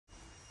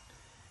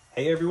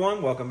Hey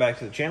everyone, welcome back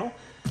to the channel.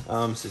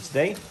 So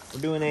today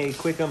we're doing a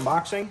quick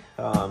unboxing.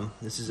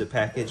 This is a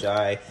package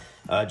I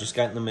just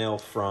got in the mail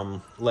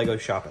from Lego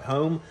Shop at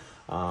Home,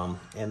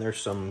 and there's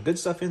some good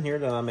stuff in here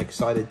that I'm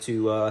excited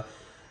to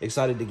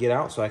get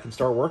out so I can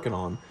start working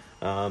on.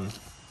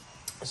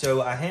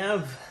 So I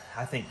have,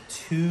 I think,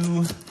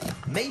 2,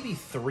 maybe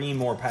 3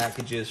 more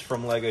packages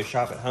from Lego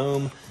Shop at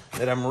Home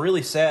that I'm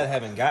really sad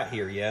haven't got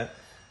here yet,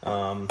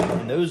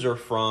 and those are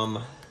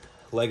from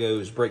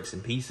Lego's Breaks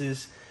and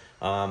Pieces.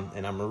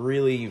 And I'm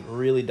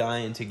really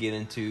dying to get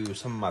into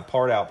some of my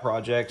part out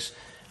projects,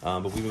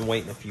 but we've been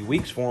waiting a few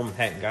weeks for them,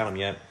 hadn't got them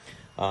yet.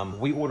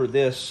 We ordered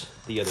this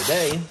the other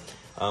day,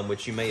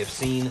 which you may have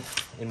seen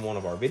in one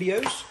of our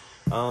videos.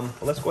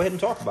 Let's go ahead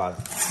and talk about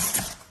it.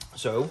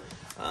 So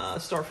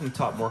let's start from the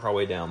top and work our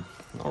way down.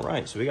 All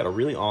right, so we got a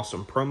really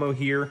awesome promo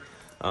here.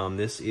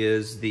 This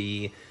is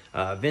the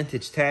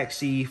Vintage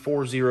Taxi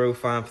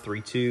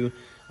 40532.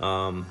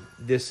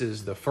 This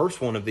is the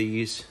first one of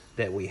these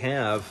that we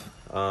have.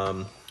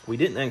 We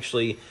didn't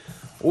actually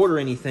order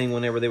anything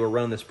whenever they were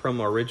running this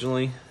promo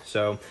originally,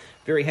 so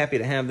very happy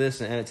to have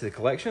this and add it to the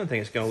collection. I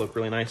think it's going to look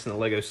really nice in the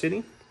Lego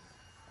City.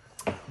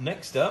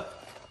 Next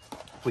up,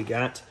 we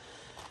got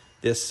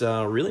this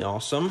really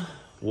awesome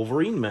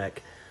Wolverine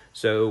mech.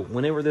 So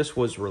whenever this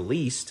was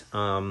released,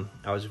 I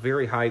was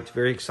very hyped,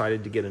 very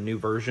excited to get a new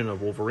version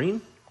of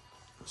Wolverine.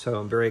 So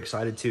I'm very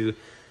excited to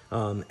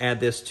add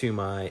this to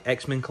my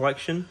X-Men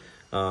collection.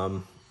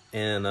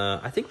 And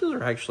I think those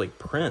are actually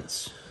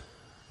prints.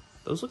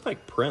 Those look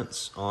like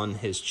prints on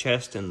his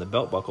chest and the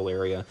belt buckle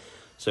area.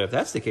 So if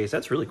that's the case,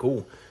 that's really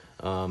cool.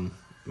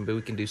 Maybe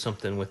we can do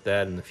something with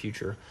that in the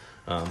future.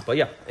 But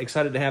yeah,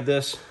 excited to have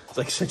this. It's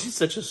like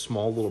such a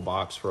small little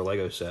box for a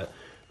Lego set.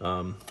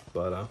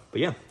 But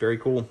yeah, very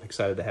cool.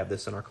 Excited to have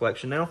this in our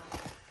collection now.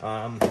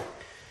 And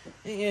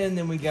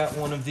then we got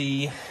one of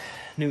the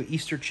new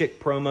Easter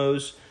Chick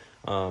promos.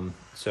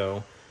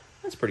 So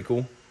that's pretty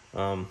cool.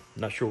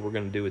 Not sure what we're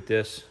going to do with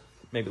this.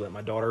 Maybe let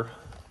my daughter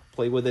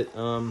play with it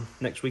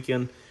next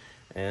weekend,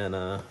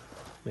 and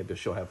maybe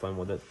she'll have fun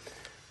with it.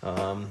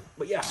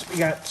 But yeah, we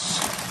got,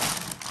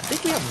 I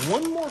think we have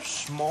one more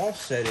small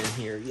set in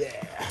here. Yeah,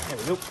 there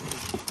we go.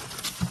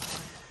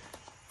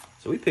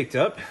 So we picked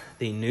up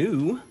the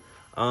new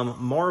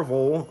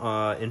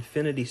Marvel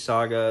Infinity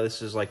Saga.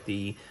 This is like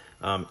the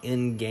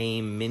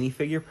in-game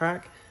minifigure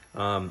pack.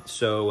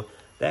 So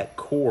that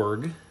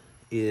Korg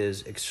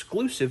is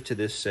exclusive to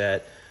this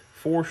set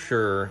for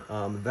sure.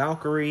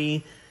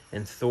 Valkyrie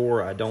and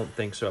Thor, I don't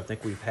think so. I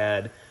think we've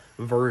had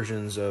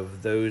versions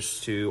of those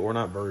two, or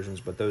not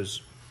versions, but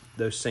those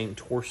same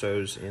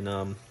torsos in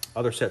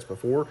other sets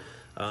before.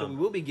 So we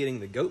will be getting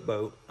the Goat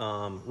Boat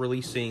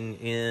releasing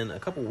in a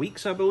couple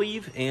weeks, I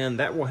believe, and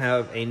that will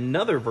have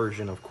another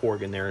version of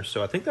Korg in there.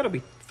 So I think that'll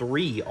be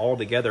 3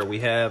 altogether.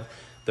 We have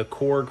the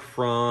Korg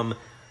from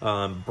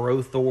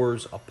Bro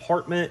Thor's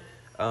apartment,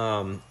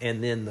 and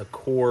then the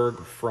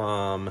Korg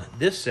from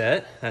this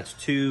set, that's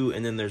 2,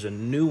 and then there's a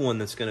new one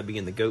that's going to be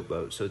in the Goat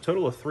Boat. So a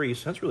total of 3,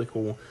 so that's really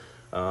cool.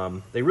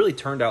 They really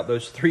turned out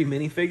those 3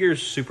 minifigures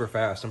super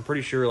fast. I'm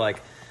pretty sure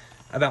like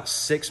about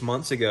 6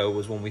 months ago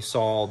was when we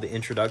saw the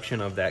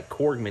introduction of that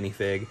Korg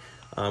minifig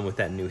with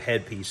that new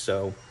headpiece.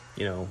 So,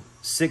 you know,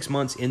 6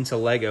 months into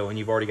Lego and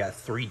you've already got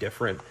 3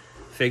 different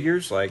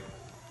figures. Like,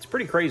 it's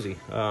pretty crazy.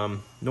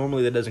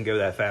 Normally that doesn't go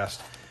that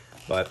fast,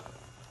 but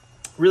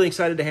really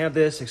excited to have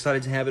this,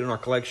 excited to have it in our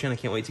collection. I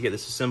can't wait to get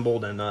this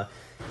assembled and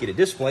get it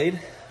displayed.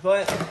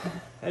 But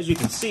as you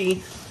can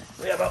see,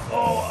 we have a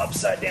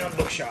upside down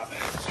bookshop.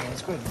 So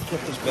let's go ahead and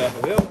flip this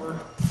bad boy over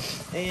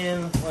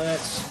and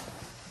let's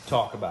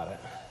talk about it.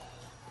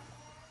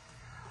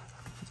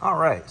 All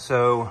right,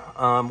 so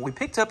we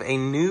picked up a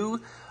new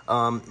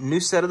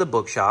set of the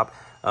bookshop.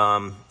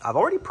 I've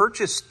already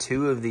purchased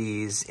 2 of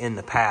these in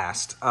the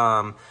past,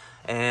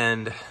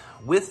 and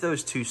with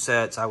those 2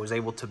 sets, I was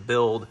able to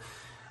build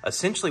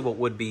essentially what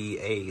would be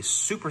a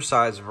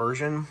supersized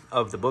version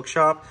of the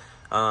bookshop,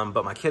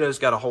 but my kiddos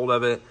got a hold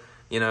of it,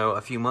 you know,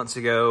 a few months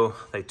ago.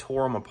 They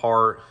tore them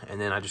apart,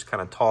 and then I just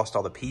kind of tossed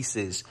all the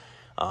pieces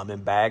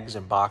in bags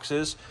and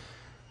boxes.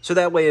 So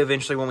that way,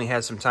 eventually, when we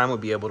had some time,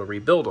 we'd be able to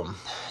rebuild them.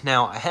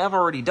 Now, I have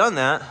already done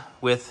that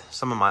with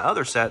some of my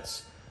other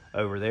sets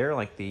over there,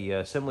 like the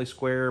Assembly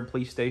Square,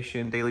 Police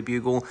Station, Daily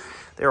Bugle.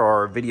 There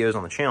are videos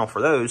on the channel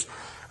for those.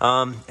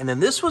 And then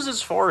this was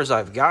as far as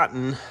I've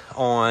gotten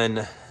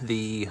on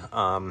the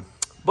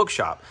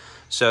bookshop.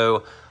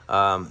 So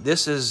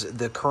this is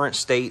the current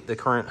state, the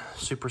current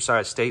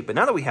supersized state. But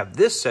now that we have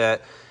this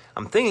set,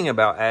 I'm thinking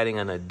about adding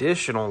an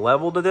additional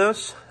level to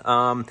this.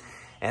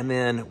 And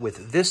then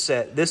with this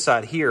set, this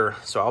side here,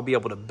 so I'll be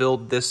able to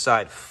build this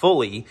side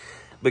fully,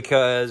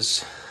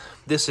 because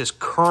this is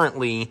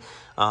currently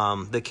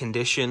the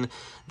condition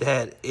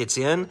that it's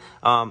in.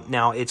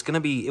 Now it's going to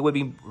be,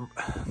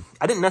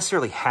 I didn't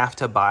necessarily have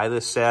to buy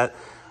this set,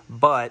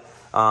 but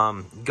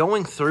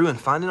going through and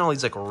finding all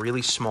these like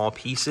really small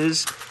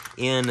pieces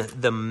in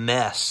the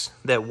mess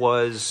that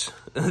was,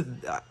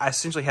 I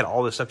essentially had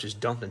all this stuff just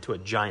dumped into a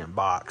giant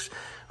box.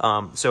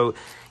 So,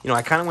 you know,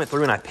 I kind of went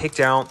through and I picked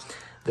out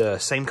the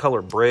same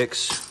color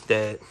bricks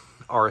that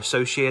are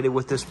associated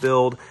with this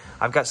build.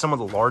 I've got some of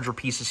the larger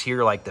pieces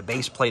here, like the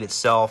base plate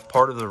itself,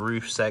 part of the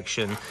roof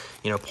section,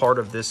 you know, part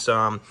of this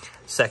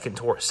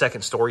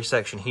second story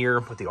section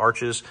here with the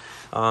arches.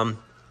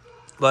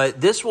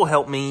 But this will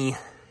help me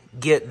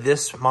get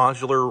this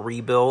modular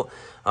rebuilt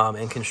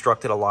and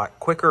constructed a lot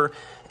quicker,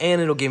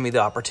 and it'll give me the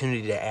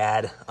opportunity to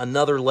add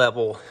another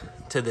level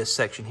to this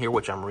section here,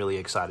 which I'm really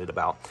excited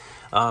about.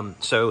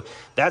 So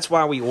that's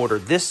why we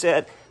ordered this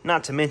set.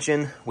 Not to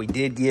mention, we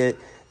did get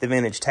the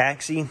vintage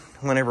taxi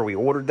whenever we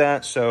ordered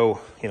that,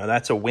 so you know,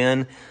 that's a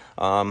win.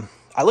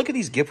 I look at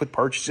these gift with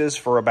purchases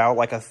for about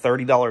like a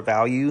 $30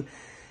 value,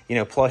 you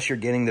know, plus you're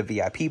getting the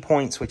VIP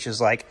points, which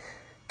is like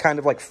kind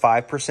of like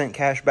 5%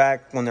 cash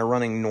back when they're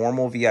running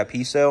normal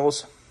VIP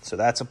sales, so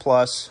that's a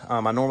plus.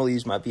 I normally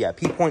use my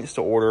VIP points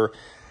to order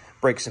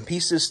breaks and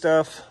pieces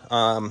stuff,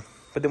 but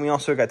then we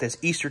also got this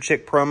Easter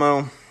chick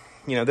promo.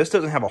 You know, this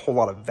doesn't have a whole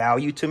lot of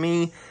value to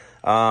me,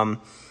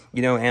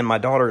 you know, and my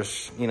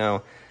daughter's, you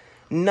know,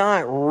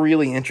 not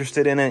really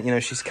interested in it. You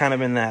know, she's kind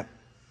of in that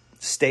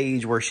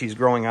stage where she's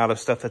growing out of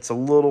stuff that's a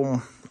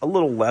little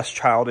less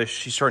childish.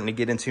 She's starting to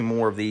get into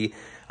more of the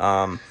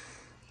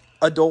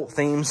adult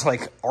themes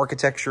like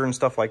architecture and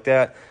stuff like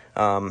that.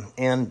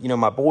 And, you know,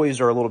 my boys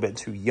are a little bit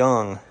too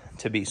young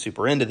to be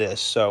super into this.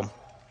 So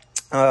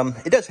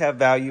it does have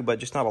value, but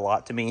just not a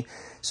lot to me.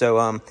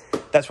 So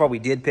that's why we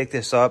did pick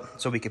this up,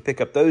 so we could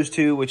pick up those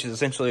two, which is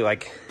essentially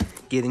like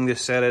getting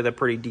this set at a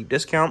pretty deep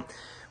discount,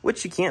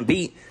 which you can't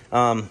beat.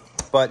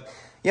 But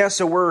yeah,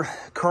 so we're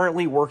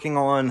currently working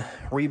on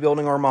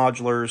rebuilding our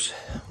modulars.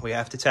 We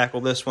have to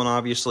tackle this one,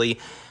 obviously.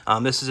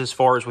 This is as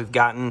far as we've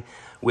gotten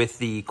with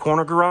the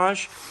corner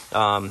garage.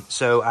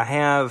 So I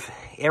have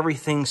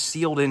everything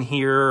sealed in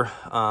here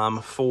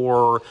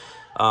for,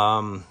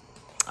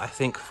 I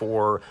think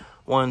for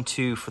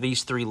for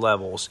these 3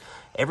 levels.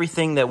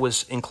 Everything that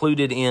was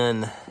included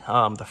in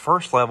the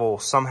first level,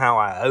 somehow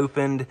I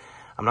opened.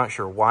 I'm not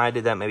sure why I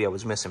did that. Maybe I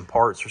was missing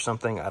parts or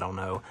something. I don't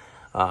know.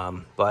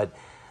 But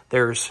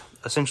there's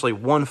essentially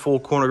 1 full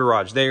corner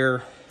garage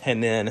there.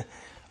 And then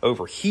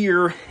over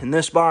here in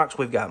this box,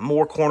 we've got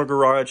more corner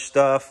garage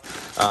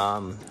stuff,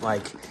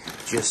 like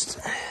just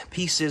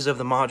pieces of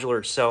the modular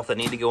itself that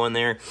need to go in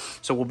there.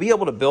 So we'll be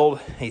able to build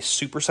a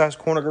supersized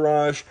corner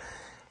garage.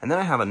 And then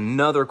I have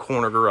another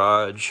corner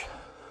garage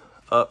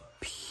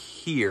up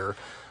here.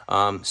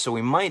 So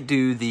we might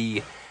do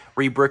the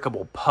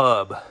rebrickable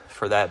pub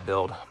for that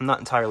build. I'm not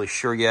entirely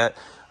sure yet.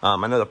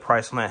 I know the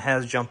price on that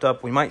has jumped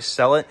up. We might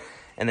sell it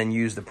and then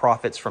use the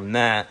profits from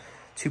that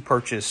to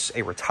purchase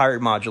a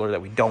retired modular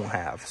that we don't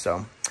have.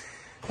 So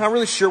not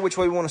really sure which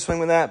way we want to swing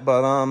with that,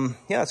 but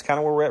yeah, that's kind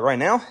of where we're at right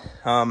now.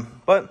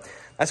 But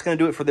that's going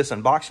to do it for this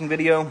unboxing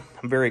video.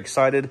 I'm very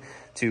excited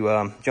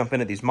to jump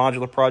into these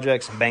modular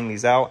projects and bang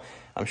these out.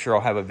 I'm sure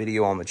I'll have a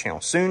video on the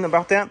channel soon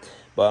about that.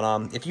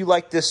 But if you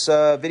like this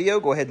video,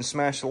 go ahead and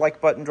smash the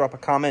like button, drop a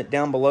comment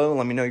down below,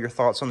 let me know your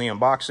thoughts on the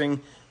unboxing.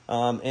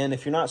 And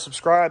if you're not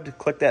subscribed,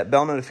 click that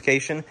bell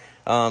notification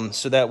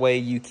so that way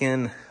you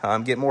can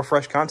get more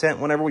fresh content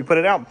whenever we put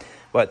it out.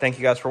 But thank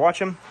you guys for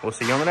watching. We'll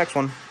see you on the next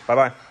one.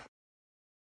 Bye-bye.